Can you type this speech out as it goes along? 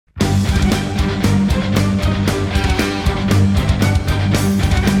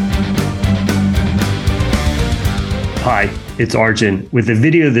Hi, it's Arjun with a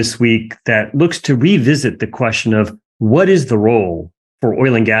video this week that looks to revisit the question of what is the role for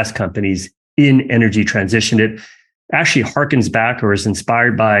oil and gas companies in energy transition. It actually harkens back or is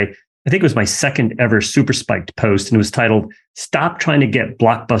inspired by, I think it was my second ever Super Spiked post, and it was titled, "Stop Trying to Get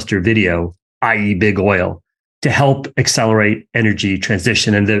Blockbuster Video, i.e. Big Oil, to Help Accelerate Energy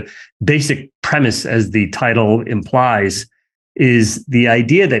Transition." And the basic premise, as the title implies, is the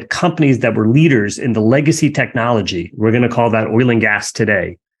idea that companies that were leaders in the legacy technology, we're going to call that oil and gas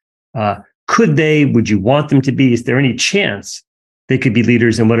today, would you want them to be? Is there any chance they could be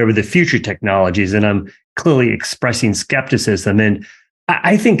leaders in whatever the future technologies? And I'm clearly expressing skepticism. And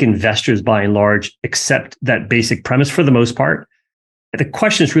I think investors, by and large, accept that basic premise for the most part. The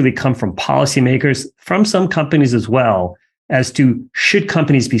questions really come from policymakers, from some companies as well, as to should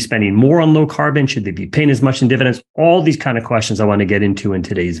companies be spending more on low carbon? Should they be paying as much in dividends? All these kind of questions I want to get into in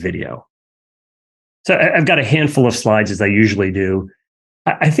today's video. So I've got a handful of slides, as I usually do.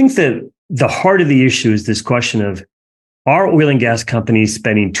 I think that the heart of the issue is this question of, are oil and gas companies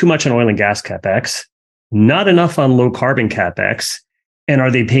spending too much on oil and gas CapEx, not enough on low carbon CapEx, and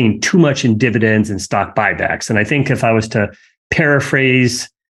are they paying too much in dividends and stock buybacks? And I think if I was to paraphrase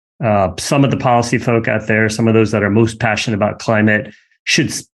some of the policy folk out there, some of those that are most passionate about climate,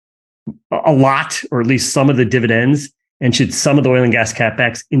 should a lot, or at least some of the dividends, and should some of the oil and gas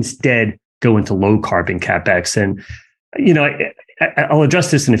CapEx instead go into low carbon CapEx? And, I'll address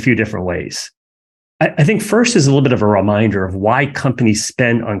this in a few different ways. I think first is a little bit of a reminder of why companies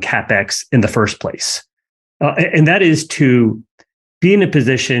spend on CapEx in the first place. And that is to be in a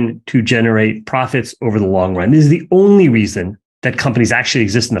position to generate profits over the long run. This is the only reason that companies actually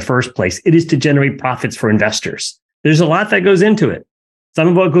exist in the first place. It is to generate profits for investors. There's a lot that goes into it. Some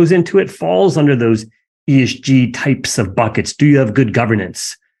of what goes into it falls under those ESG types of buckets. Do you have good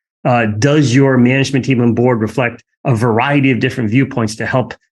governance? Does your management team and board reflect a variety of different viewpoints to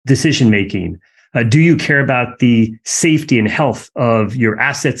help decision-making? Do you care about the safety and health of your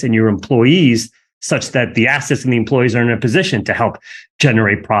assets and your employees, such that the assets and the employees are in a position to help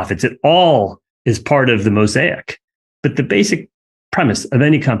generate profits? It all is part of the mosaic. But the basic premise of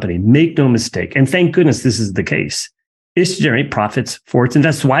any company, make no mistake, and thank goodness this is the case, is to generate profits for its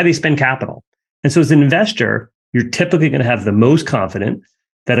investors. Why they spend capital. And so as an investor, you're typically going to have the most confident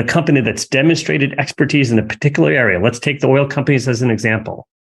that a company that's demonstrated expertise in a particular area, let's take the oil companies as an example.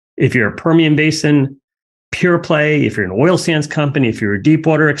 If you're a Permian Basin pure play, if you're an oil sands company, if you're a deep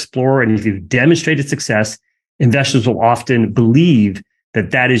water explorer, and if you've demonstrated success, investors will often believe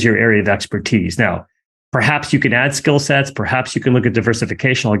that that is your area of expertise. Now, perhaps you can add skill sets. Perhaps you can look at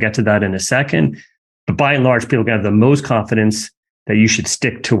diversification. I'll get to that in a second. But by and large, people can have the most confidence that you should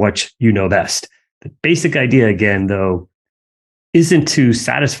stick to what you know best. The basic idea, again, though, isn't to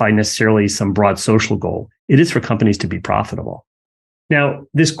satisfy necessarily some broad social goal. It is for companies to be profitable. Now,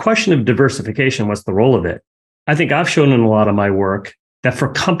 this question of diversification, what's the role of it? I think I've shown in a lot of my work that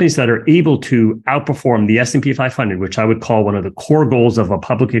for companies that are able to outperform the S&P 500, which I would call one of the core goals of a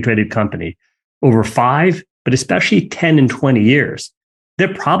publicly traded company, over 5, but especially 10 and 20 years,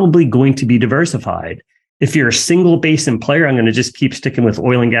 they're probably going to be diversified. If you're a single basin player, I'm going to just keep sticking with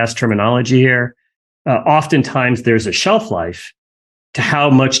oil and gas terminology here. Oftentimes there's a shelf life to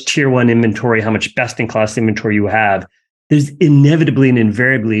how much tier one inventory, how much best-in-class inventory you have. There's inevitably and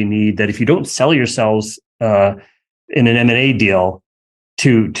invariably a need that if you don't sell yourselves in an M&A deal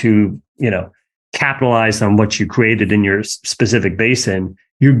to capitalize on what you created in your specific basin,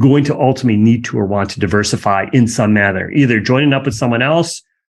 you're going to ultimately need to or want to diversify in some manner, either joining up with someone else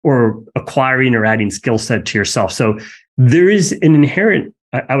or acquiring or adding skill set to yourself. So there is an inherent,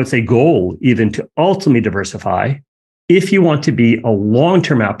 I would say, goal even to ultimately diversify if you want to be a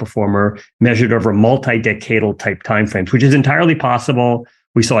long-term outperformer measured over multi-decadal type timeframes, which is entirely possible.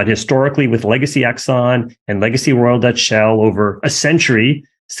 We saw it historically with legacy Exxon and legacy Royal Dutch Shell over a century,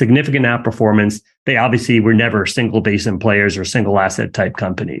 significant outperformance. They obviously were never single basin players or single asset type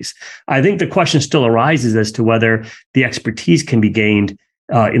companies. I think the question still arises as to whether the expertise can be gained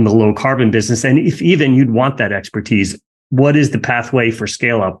in the low carbon business. And if even you'd want that expertise, what is the pathway for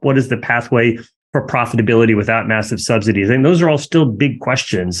scale up? What is the pathway for profitability without massive subsidies? And those are all still big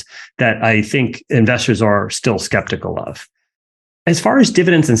questions that I think investors are still skeptical of. As far as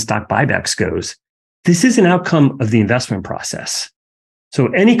dividends and stock buybacks goes, this is an outcome of the investment process. So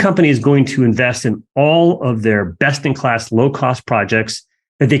any company is going to invest in all of their best-in-class, low-cost projects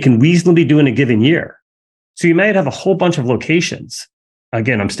that they can reasonably do in a given year. So you might have a whole bunch of locations.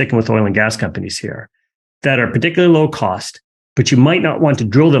 Again, I'm sticking with oil and gas companies here that are particularly low cost, but you might not want to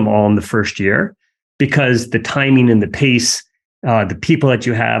drill them all in the first year because the timing and the pace, the people that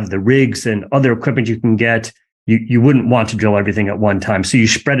you have, the rigs and other equipment you can get, You wouldn't want to drill everything at one time. So you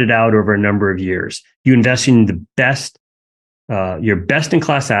spread it out over a number of years. You invest in the best, your best in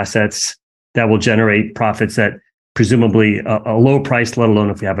class assets that will generate profits at presumably a low price, let alone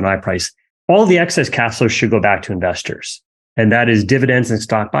if we have an high price. All the excess cash flow should go back to investors. And that is dividends and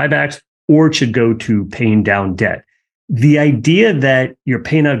stock buybacks, or it should go to paying down debt. The idea that you're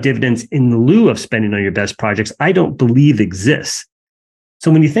paying out dividends in lieu of spending on your best projects, I don't believe exists. So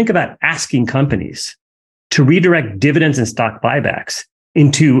when you think about asking companies to redirect dividends and stock buybacks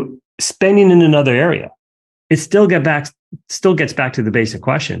into spending in another area, it still gets back to the basic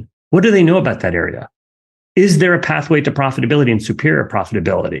question. What do they know about that area? Is there a pathway to profitability and superior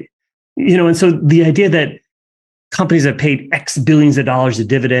profitability? And so the idea that companies have paid X billions of dollars of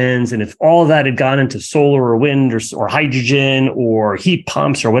dividends, and if all of that had gone into solar or wind or hydrogen or heat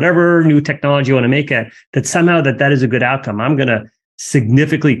pumps or whatever new technology you want to make it, that somehow that is a good outcome. I'm going to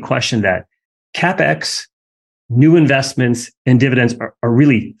significantly question that. CapEx, new investments, and dividends are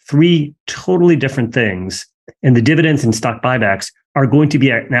really three totally different things. And the dividends and stock buybacks are going to be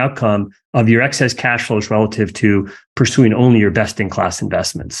an outcome of your excess cash flows relative to pursuing only your best-in-class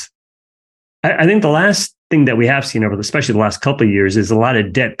investments. I think the last thing that we have seen over, especially the last couple of years, is a lot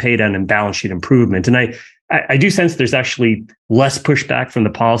of debt pay down and balance sheet improvement. And I do sense there's actually less pushback from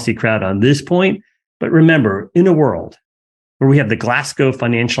the policy crowd on this point. But remember, in a world where we have the Glasgow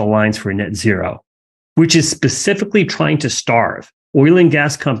Financial Alliance for Net Zero, which is specifically trying to starve oil and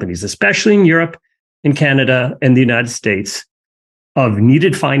gas companies, especially in Europe and Canada and the United States, of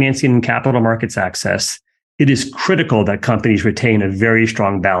needed financing and capital markets access, it is critical that companies retain a very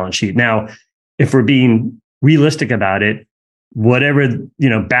strong balance sheet. Now, if we're being realistic about it, whatever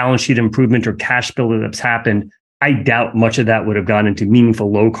balance sheet improvement or cash buildups happened, I doubt much of that would have gone into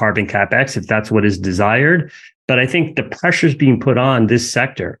meaningful low carbon CapEx if that's what is desired. But I think the pressures being put on this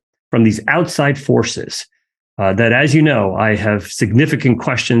sector from these outside forces that, as you know, I have significant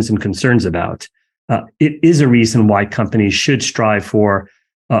questions and concerns about. It is a reason why companies should strive for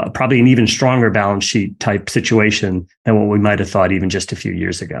probably an even stronger balance sheet type situation than what we might have thought even just a few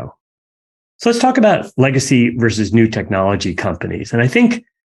years ago. So let's talk about legacy versus new technology companies. And I think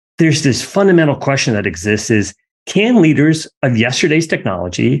there's this fundamental question that exists is, can leaders of yesterday's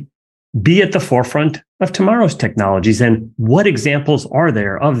technology be at the forefront of tomorrow's technologies? And what examples are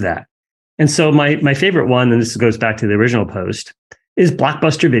there of that? And so my favorite one, and this goes back to the original post, is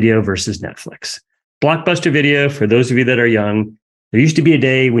Blockbuster Video versus Netflix. Blockbuster Video, for those of you that are young, there used to be a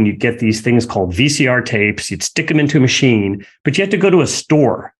day when you'd get these things called VCR tapes. You'd stick them into a machine, but you had to go to a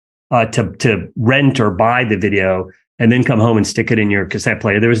store to rent or buy the video and then come home and stick it in your cassette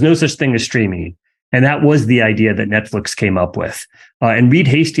player. There was no such thing as streaming. And that was the idea that Netflix came up with. And Reed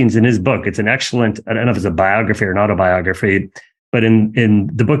Hastings, in his book, it's an excellent, I don't know if it's a biography or an autobiography, but in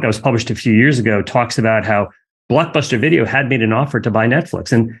the book that was published a few years ago, talks about how Blockbuster Video had made an offer to buy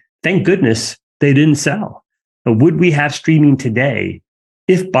Netflix. And thank goodness they didn't sell. But would we have streaming today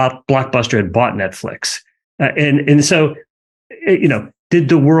if Blockbuster had bought Netflix? And so, did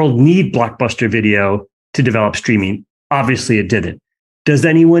the world need Blockbuster Video to develop streaming? Obviously, it didn't. Does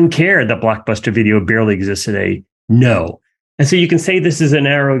anyone care that Blockbuster Video barely exists today? No. And so you can say this is a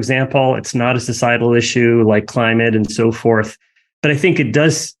narrow example. It's not a societal issue like climate and so forth. But I think it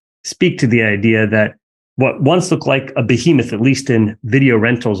does speak to the idea that what once looked like a behemoth, at least in video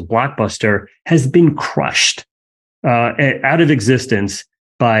rentals, Blockbuster, has been crushed out of existence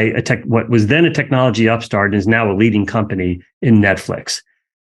by what was then a technology upstart and is now a leading company in Netflix.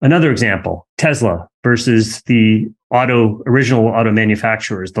 Another example, Tesla versus the original auto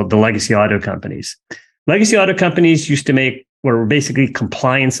manufacturers, the legacy auto companies. Legacy auto companies used to make what were basically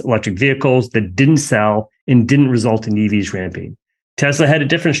compliance electric vehicles that didn't sell and didn't result in EVs ramping. Tesla had a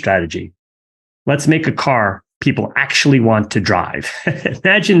different strategy. Let's make a car people actually want to drive.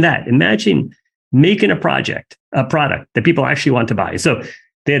 Imagine that. Imagine making a product that people actually want to buy. So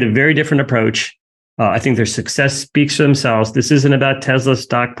they had a very different approach. I think their success speaks for themselves. This isn't about Tesla's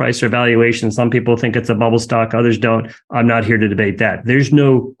stock price or valuation. Some people think it's a bubble stock, others don't. I'm not here to debate that. There's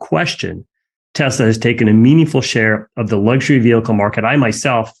no question Tesla has taken a meaningful share of the luxury vehicle market. I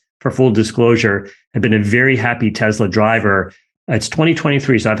myself, for full disclosure, have been a very happy Tesla driver. It's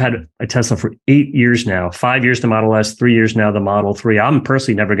 2023, so I've had a Tesla for 8 years now, 5 years the Model S, 3 years now the Model 3. I'm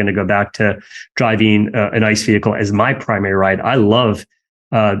personally never going to go back to driving an ICE vehicle as my primary ride. I love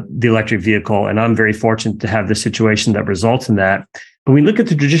the electric vehicle, and I'm very fortunate to have the situation that results in that. But when we look at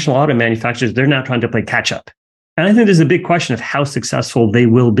the traditional auto manufacturers, they're now trying to play catch up. And I think there's a big question of how successful they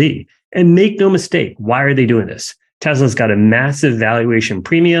will be. And make no mistake, why are they doing this? Tesla's got a massive valuation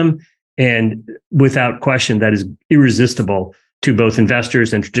premium, and without question, that is irresistible to both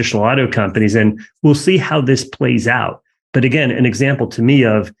investors and traditional auto companies. And we'll see how this plays out. But again, an example to me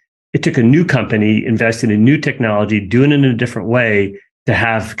of it took a new company investing in new technology, doing it in a different way to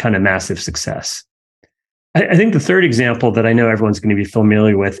have kind of massive success. I think the third example that I know everyone's going to be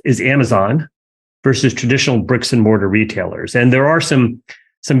familiar with is Amazon versus traditional bricks and mortar retailers. And there are some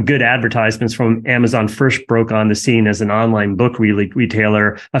good advertisements from Amazon first broke on the scene as an online book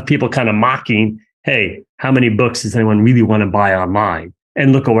retailer of people kind of mocking, hey, how many books does anyone really want to buy online?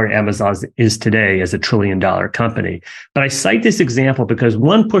 And look at where Amazon is today as $1 trillion company. But I cite this example because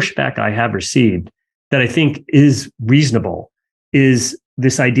one pushback I have received that I think is reasonable is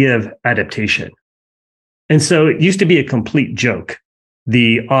this idea of adaptation. And so it used to be a complete joke,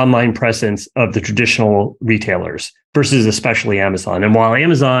 the online presence of the traditional retailers versus especially Amazon. And while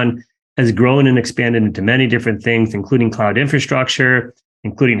Amazon has grown and expanded into many different things, including cloud infrastructure,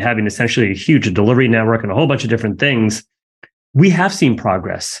 including having essentially a huge delivery network and a whole bunch of different things, we have seen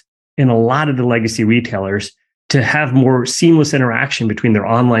progress in a lot of the legacy retailers to have more seamless interaction between their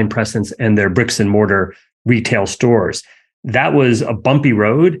online presence and their bricks and mortar retail stores. That was a bumpy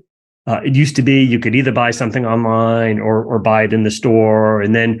road. It used to be you could either buy something online or buy it in the store.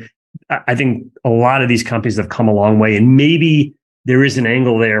 And then I think a lot of these companies have come a long way. And maybe there is an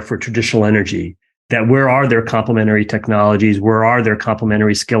angle there for traditional energy, that where are their complementary technologies? Where are their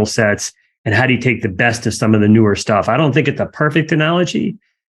complementary skill sets? And how do you take the best of some of the newer stuff? I don't think it's a perfect analogy,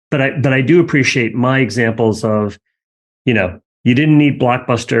 but I do appreciate my examples of, you didn't need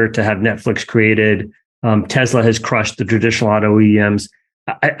Blockbuster to have Netflix created. Tesla has crushed the traditional auto OEMs.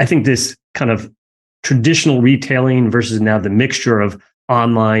 I think this kind of traditional retailing versus now the mixture of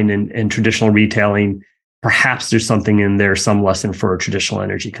online and traditional retailing, perhaps there's something in there, some lesson for traditional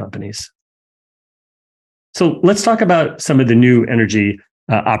energy companies. So let's talk about some of the new energy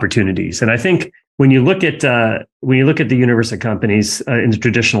opportunities. And I think when you look at the universe of companies in the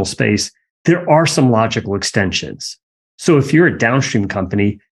traditional space, there are some logical extensions. So if you're a downstream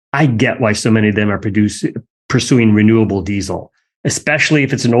company, I get why so many of them are pursuing renewable diesel, especially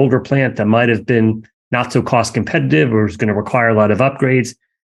if it's an older plant that might have been not so cost competitive or is going to require a lot of upgrades.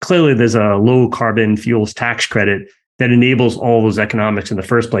 Clearly, there's a low carbon fuels tax credit that enables all those economics in the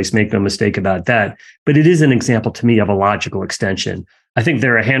first place. Make no mistake about that. But it is an example to me of a logical extension. I think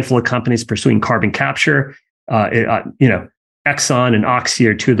there are a handful of companies pursuing carbon capture. Exxon and Oxy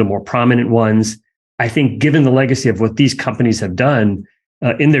are two of the more prominent ones. I think given the legacy of what these companies have done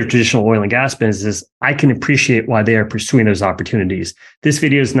in their traditional oil and gas businesses, I can appreciate why they are pursuing those opportunities. This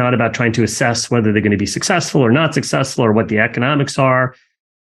video is not about trying to assess whether they're going to be successful or not successful or what the economics are,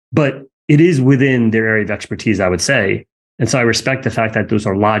 but it is within their area of expertise, I would say. And so I respect the fact that those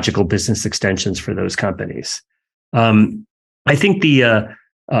are logical business extensions for those companies. I think the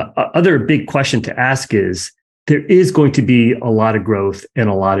other big question to ask is, there is going to be a lot of growth in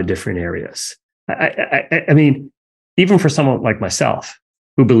a lot of different areas. I mean, even for someone like myself,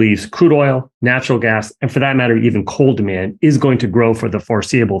 who believes crude oil, natural gas, and for that matter, even coal demand is going to grow for the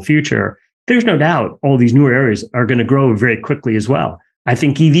foreseeable future, there's no doubt all these newer areas are going to grow very quickly as well. I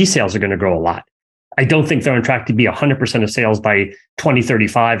think EV sales are going to grow a lot. I don't think they're on track to be 100% of sales by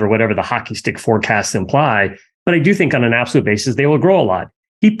 2035 or whatever the hockey stick forecasts imply, but I do think on an absolute basis, they will grow a lot.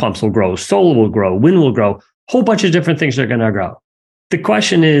 Heat pumps will grow, solar will grow, wind will grow, a whole bunch of different things are going to grow. The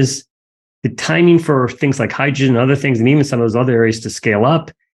question is, the timing for things like hydrogen and other things, and even some of those other areas to scale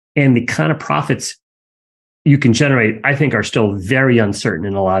up, and the kind of profits you can generate, I think are still very uncertain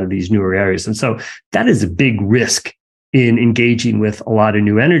in a lot of these newer areas. And so that is a big risk in engaging with a lot of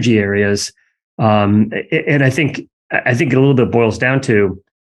new energy areas. And I think it a little bit boils down to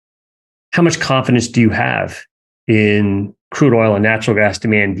how much confidence do you have in crude oil and natural gas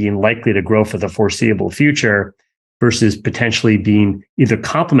demand being likely to grow for the foreseeable future versus potentially being either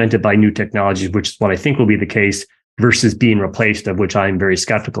complemented by new technologies, which is what I think will be the case, versus being replaced, of which I'm very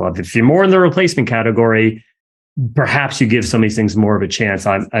skeptical of. If you're more in the replacement category, perhaps you give some of these things more of a chance.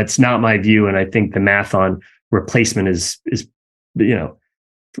 It's not my view, and I think the math on replacement is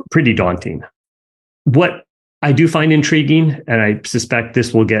pretty daunting. What I do find intriguing, and I suspect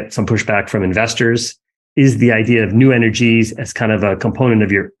this will get some pushback from investors, is the idea of new energies as kind of a component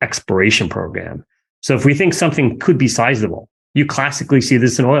of your exploration program. So if we think something could be sizable, you classically see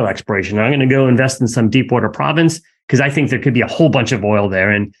this in oil exploration. I'm going to go invest in some deep water province because I think there could be a whole bunch of oil there.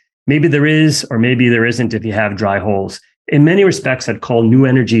 And maybe there is, or maybe there isn't if you have dry holes. In many respects, I'd call new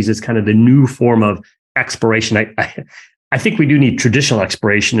energies as kind of the new form of exploration. I think we do need traditional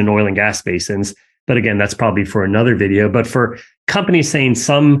exploration in oil and gas basins. But again, that's probably for another video. But for companies saying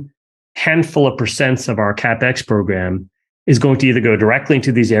some handful of percents of our CapEx program is going to either go directly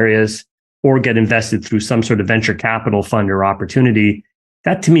into these areas or get invested through some sort of venture capital fund or opportunity,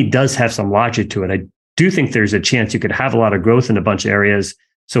 that to me does have some logic to it. I do think there's a chance you could have a lot of growth in a bunch of areas.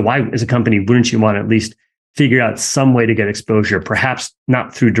 So why, as a company, wouldn't you want to at least figure out some way to get exposure? Perhaps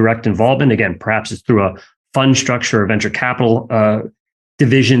not through direct involvement. Again, perhaps it's through a fund structure or venture capital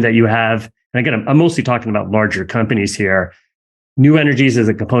division that you have. And again, I'm mostly talking about larger companies here. New energies as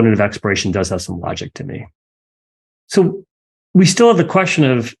a component of exploration does have some logic to me. So we still have the question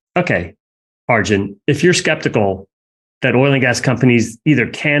of, okay, Arjun, if you're skeptical that oil and gas companies either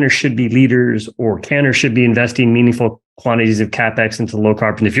can or should be leaders or can or should be investing meaningful quantities of CapEx into low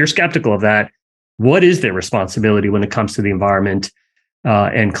carbon, if you're skeptical of that, what is their responsibility when it comes to the environment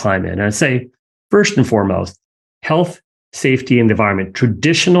and climate? And I'd say, first and foremost, health, safety, and the environment.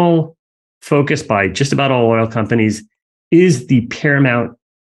 Traditional focus by just about all oil companies is the paramount,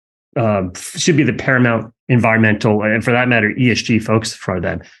 should be the paramount environmental, and for that matter, ESG focus for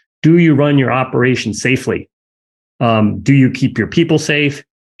them. Do you run your operation safely? Do you keep your people safe?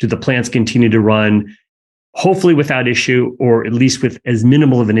 Do the plants continue to run, hopefully without issue, or at least with as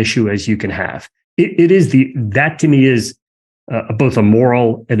minimal of an issue as you can have? That to me is both a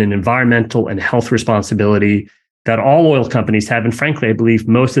moral and an environmental and health responsibility that all oil companies have. And frankly, I believe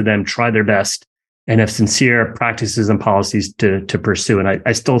most of them try their best and have sincere practices and policies to pursue. And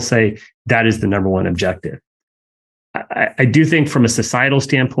I still say that is the number one objective. I do think from a societal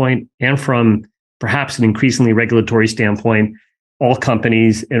standpoint and from perhaps an increasingly regulatory standpoint, all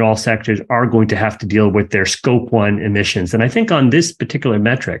companies in all sectors are going to have to deal with their scope 1 emissions. And I think on this particular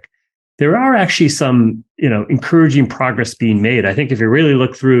metric, there are actually some, encouraging progress being made. I think if you really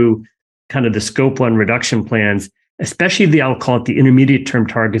look through kind of the scope 1 reduction plans, especially I'll call it the intermediate term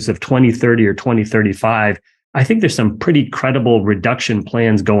targets of 2030 or 2035, I think there's some pretty credible reduction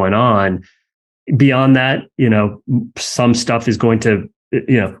plans going on. Beyond that, some stuff is going to,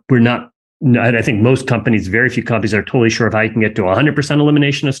 I think most companies, very few companies are totally sure of how you can get to 100%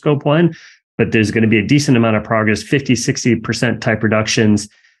 elimination of scope 1, but there's going to be a decent amount of progress, 50, 60% type reductions,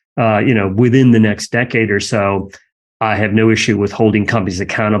 within the next decade or so. I have no issue with holding companies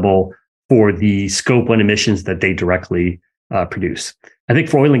accountable for the scope 1 emissions that they directly produce. I think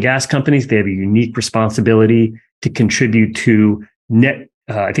for oil and gas companies, they have a unique responsibility to contribute to net,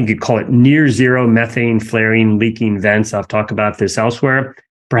 I think you'd call it near zero methane flaring, leaking vents. I've talked about this elsewhere.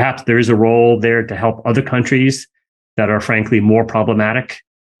 Perhaps there is a role there to help other countries that are frankly more problematic.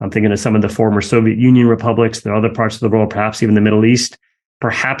 I'm thinking of some of the former Soviet Union republics, there are other parts of the world, perhaps even the Middle East.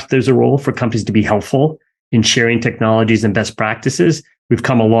 Perhaps there's a role for companies to be helpful in sharing technologies and best practices. We've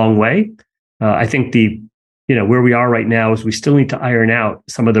come a long way. I think where we are right now is we still need to iron out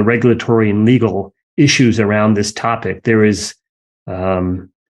some of the regulatory and legal issues around this topic. There is a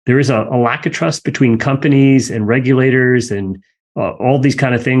lack of trust between companies and regulators and all these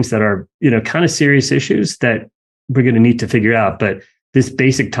kind of things that are, kind of serious issues that we're going to need to figure out. But this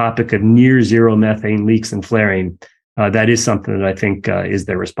basic topic of near zero methane leaks and flaring, that is something that I think is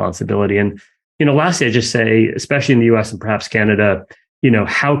their responsibility. And, lastly, I just say, especially in the US and perhaps Canada,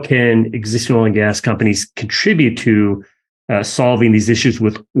 how can existing oil and gas companies contribute to solving these issues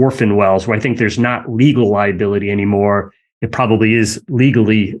with orphan wells, where I think there's not legal liability anymore. It probably is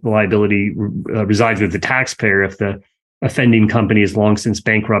legally liability resides with the taxpayer if the offending company is long since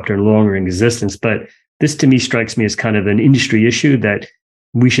bankrupt or no longer in existence. But this to me strikes me as kind of an industry issue that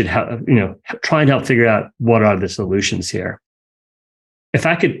we should try and help figure out what are the solutions here. If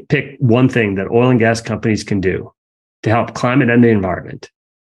I could pick one thing that oil and gas companies can do to help climate and the environment,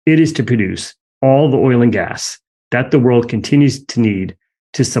 it is to produce all the oil and gas that the world continues to need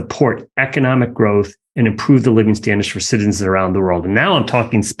to support economic growth and improve the living standards for citizens around the world. And now I'm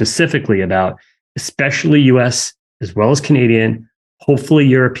talking specifically about especially US as well as Canadian, hopefully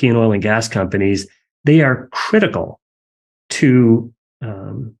European oil and gas companies. They are critical to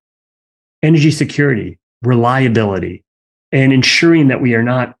energy security, reliability, and ensuring that we are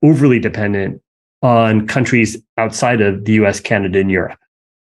not overly dependent on countries outside of the US, Canada, and Europe.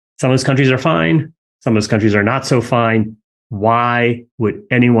 Some of those countries are fine. Some of those countries are not so fine. Why would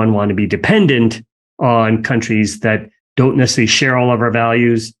anyone want to be dependent on countries that don't necessarily share all of our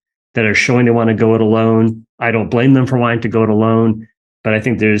values, that are showing they want to go it alone? I don't blame them for wanting to go it alone, but I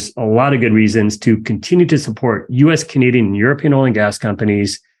think there's a lot of good reasons to continue to support US, Canadian, and European oil and gas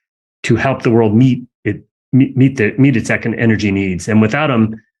companies to help the world meet its energy needs. And without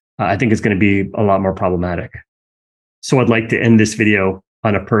them, I think it's going to be a lot more problematic. So I'd like to end this video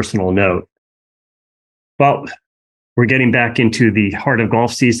on a personal note. Well, we're getting back into the heart of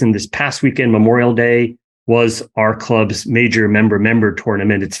golf season. This past weekend, Memorial Day, was our club's major member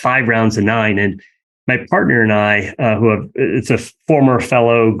tournament. It's 5 rounds of 9. And my partner and I, it's a former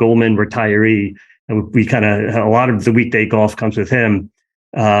fellow Goldman retiree, and we kind of, a lot of the weekday golf comes with him.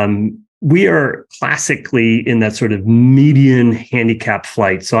 We are classically in that sort of median handicap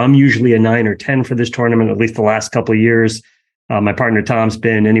flight. So I'm usually a 9 or 10 for this tournament, at least the last couple of years. My partner Tom's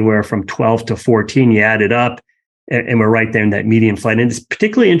been anywhere from 12 to 14. You add it up, and we're right there in that median flight. And it's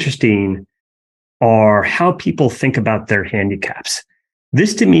particularly interesting are how people think about their handicaps.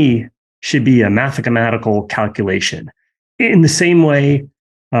 This to me should be a mathematical calculation. In the same way,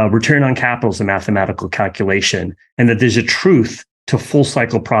 return on capital is a mathematical calculation, and that there's a truth to full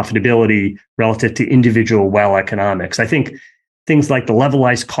cycle profitability relative to individual well economics. I think things like the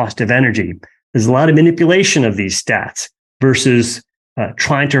levelized cost of energy, there's a lot of manipulation of these stats versus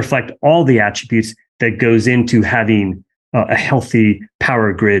trying to reflect all the attributes that goes into having a healthy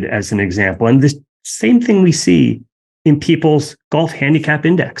power grid, as an example. And this same thing we see in people's golf handicap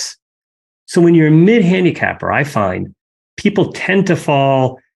index. So when you're a mid-handicapper, I find people tend to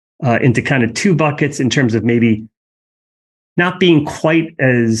fall into kind of two buckets in terms of maybe not being quite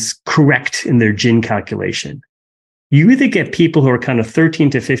as correct in their GIN calculation. You either get people who are kind of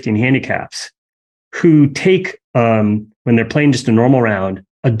 13 to 15 handicaps who take, when they're playing just a normal round,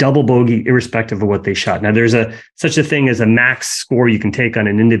 a double bogey irrespective of what they shot. Now, there's such a thing as a max score you can take on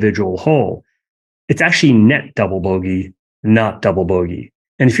an individual hole. It's actually net double bogey, not double bogey.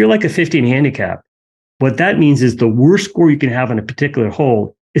 And if you're like a 15 handicap, what that means is the worst score you can have on a particular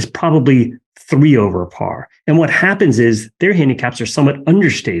hole is probably 3 over par. And what happens is their handicaps are somewhat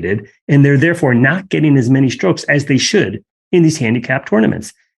understated, and they're therefore not getting as many strokes as they should in these handicap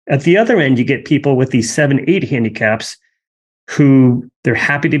tournaments. At the other end, you get people with these 7, 8 handicaps who they're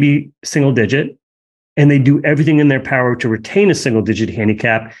happy to be single digit, and they do everything in their power to retain a single digit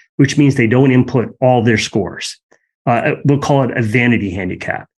handicap, which means they don't input all their scores. We'll call it a vanity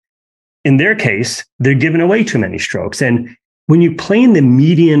handicap. In their case, they're giving away too many strokes. And when you play in the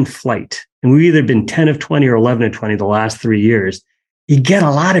median flight, and we've either been 10 of 20 or 11 of 20 the last 3 years, you get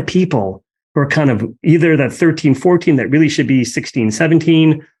a lot of people who are kind of either that 13, 14 that really should be 16,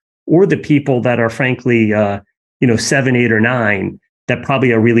 17, or the people that are frankly, 7, 8, or 9 that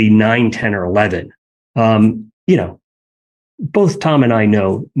probably are really 9, 10, or 11. Both Tom and I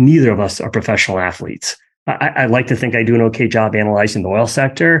know neither of us are professional athletes. I like to think I do an okay job analyzing the oil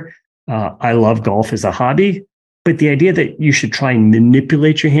sector. I love golf as a hobby, but the idea that you should try and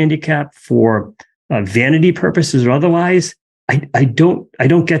manipulate your handicap for vanity purposes or otherwise, I don't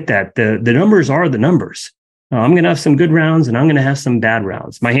get that. The numbers are the numbers. I'm going to have some good rounds and I'm going to have some bad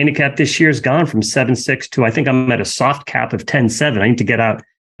rounds. My handicap this year has gone from 7.6 to I think I'm at a soft cap of 10.7. I need to get out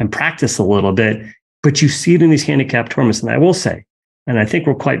and practice a little bit, but you see it in these handicap tournaments. And I will say, and I think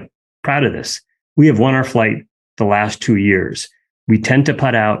we're quite proud of this, we have won our flight the last 2 years. We tend to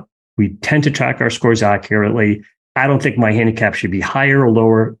putt out. We tend to track our scores accurately. I don't think my handicap should be higher or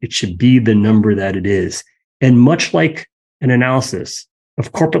lower. It should be the number that it is. And much like an analysis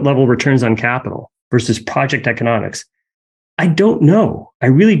of corporate level returns on capital versus project economics, I don't know. I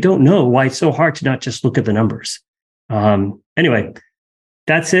really don't know why it's so hard to not just look at the numbers. Anyway,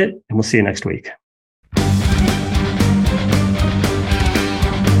 that's it. And we'll see you next week.